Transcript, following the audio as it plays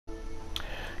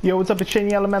Yo, what's up? It's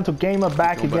Shiny Elemental Gamer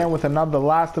back again with another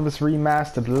Last of Us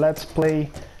Remastered Let's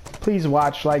Play. Please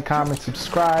watch, like, comment,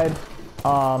 subscribe.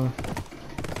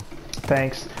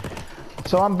 Thanks.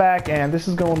 So I'm back, and this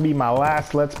is going to be my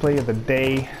last Let's Play of the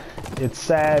day. It's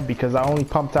sad because I only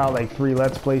pumped out like 3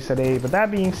 Let's Plays today. But that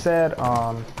being said,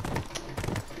 I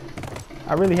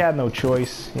really had no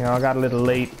choice. You know, I got a little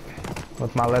late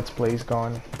with my Let's Plays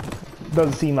going.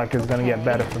 Doesn't seem like it's gonna get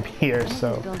better from here.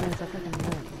 So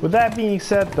with that being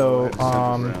said though,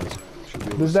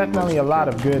 there's definitely a lot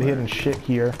of good hidden shit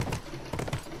here,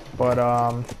 but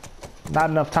not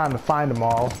enough time to find them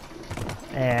all,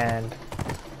 and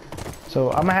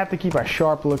so I'm gonna have to keep a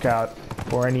sharp lookout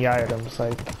for any items.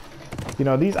 Like, you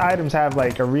know, these items have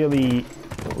like a really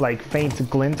like faint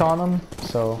glint on them,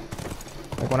 so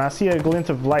like when I see a glint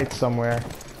of light somewhere,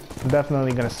 I'm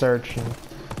definitely gonna search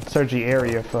the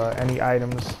area for any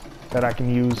items that I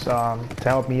can use to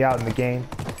help me out in the game.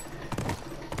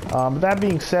 But that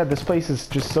being said, this place is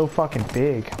just so fucking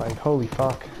big, like holy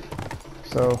fuck.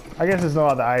 So I guess there's no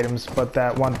other items but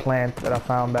that one plant that I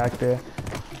found back there.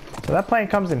 So that plant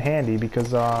comes in handy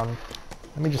because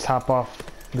let me just hop off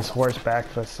this horseback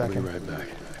for a second. I'll be right back.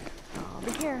 I'll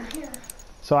be here.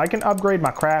 So I can upgrade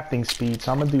my crafting speed,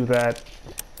 so I'm gonna do that.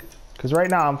 Because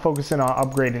right now I'm focusing on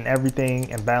upgrading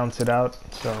everything and balance it out.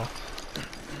 So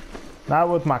not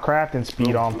with my crafting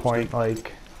speed on point.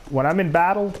 Like when I'm in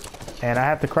battle and I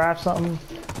have to craft something,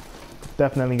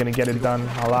 definitely gonna get it done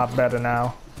a lot better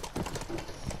now.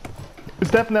 It's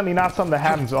definitely not something that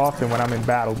happens often when I'm in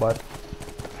battle, but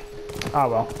oh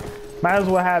well. Might as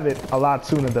well have it a lot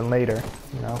sooner than later,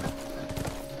 you know.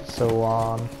 So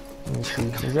let me see.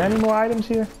 Is there any more items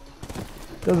here?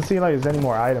 Doesn't seem like there's any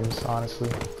more items, honestly.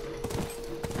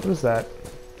 What is that?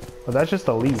 Oh, that's just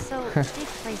a leaf.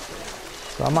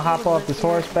 So I'm gonna hop off this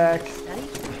horseback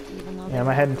and I'm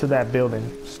gonna head into that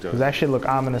building because that shit look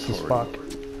ominous as fuck.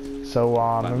 So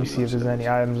let me see if there's any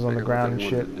items on the ground and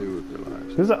shit.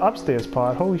 There's an upstairs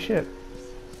pod. Holy shit.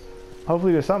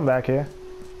 Hopefully there's something back here.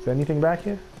 Is there anything back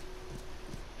here?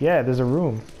 Yeah, there's a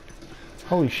room.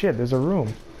 Holy shit, there's a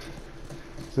room.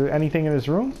 Is there anything in this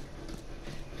room?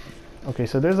 Okay,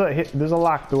 so there's a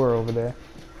locked door over there.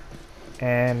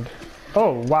 And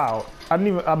oh wow, I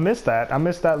missed that. I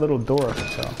missed that little door.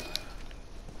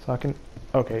 So I can,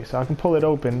 okay, so I can pull it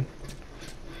open.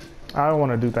 I don't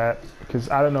want to do that because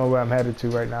I don't know where I'm headed to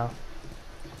right now.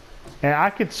 And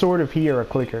I could sort of hear a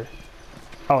clicker.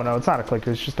 Oh no, it's not a clicker.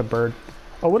 It's just a bird.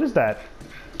 Oh, what is that?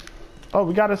 Oh,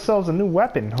 we got ourselves a new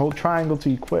weapon. Hold triangle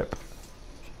to equip.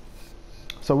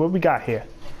 So what we got here?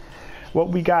 What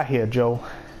we got here, Joe?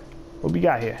 What we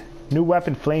got here? New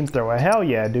weapon, flamethrower. Hell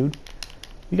yeah, dude.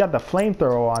 We got the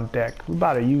flamethrower on deck. We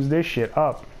about to use this shit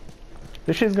up.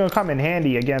 This shit's gonna come in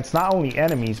handy against not only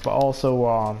enemies, but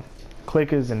also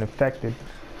clickers and infected.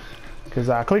 Because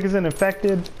clickers and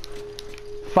infected,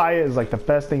 fire is like the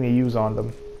best thing to use on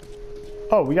them.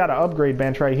 Oh, we got an upgrade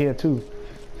bench right here too.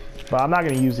 But I'm not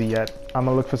gonna use it yet. I'm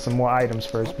gonna look for some more items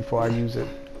first before I use it.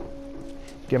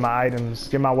 Get my items,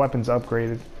 get my weapons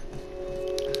upgraded.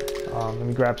 Let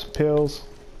me grab some pills.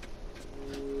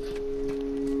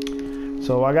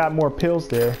 So I got more pills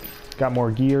there, got more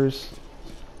gears,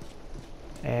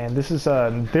 and this is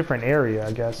a different area,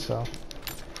 I guess. So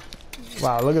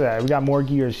wow, look at that, we got more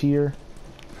gears here.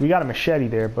 We got a machete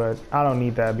there, but I don't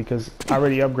need that because I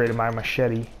already upgraded my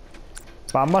machete.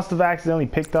 But I must have accidentally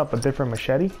picked up a different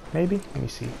machete, maybe. Let me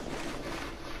see.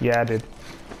 Yeah, I did.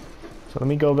 So let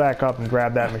me go back up and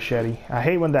grab that machete. I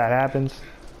hate when that happens.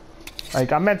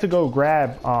 Like I meant to go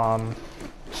grab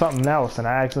something else and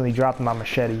I accidentally dropped my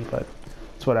machete, but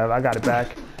it's whatever, I got it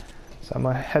back. So I'm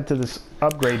gonna head to this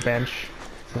upgrade bench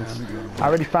since I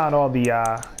already found all the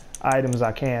items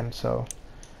I can, so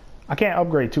I can't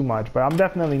upgrade too much, but I'm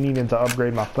definitely needing to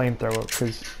upgrade my flamethrower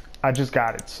because I just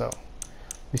got it. So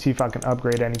let me see if I can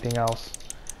upgrade anything else.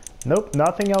 Nope,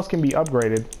 nothing else can be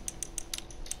upgraded.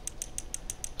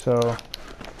 So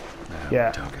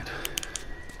yeah,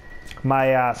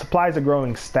 my supplies are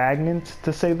growing stagnant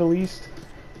to say the least,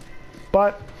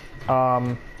 but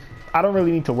I don't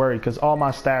really need to worry because all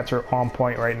my stats are on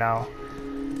point right now.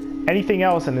 Anything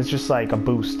else and it's just like a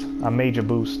boost, a major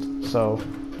boost. So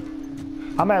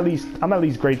I'm at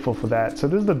least grateful for that. So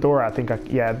this is the door I think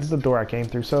this is the door I came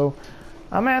through. So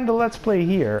I'm gonna end the Let's Play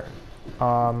here.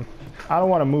 I don't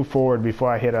want to move forward before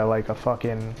I hit a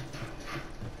fucking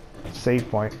save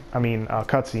point. I mean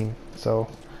cutscene. So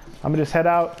I'm gonna just head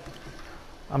out.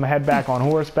 I'm gonna head back on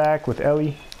horseback with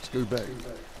Ellie. Scoot back.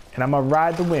 And I'm gonna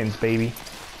ride the winds, baby.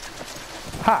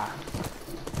 Ha!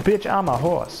 Bitch, I'm a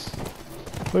horse.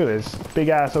 Look at this big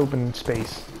ass open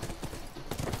space.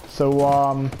 So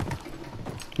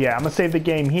yeah, I'm gonna save the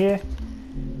game here,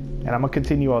 and I'm gonna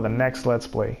continue on the next Let's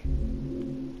Play.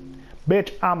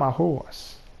 Bitch, I'm a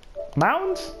horse.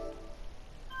 Mountains?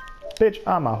 Bitch,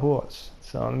 I'm a horse.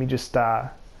 So let me just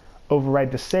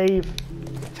overwrite the save.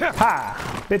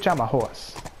 Ha! Bitch, I'm a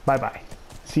horse. Bye-bye.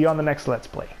 See you on the next Let's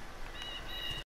Play.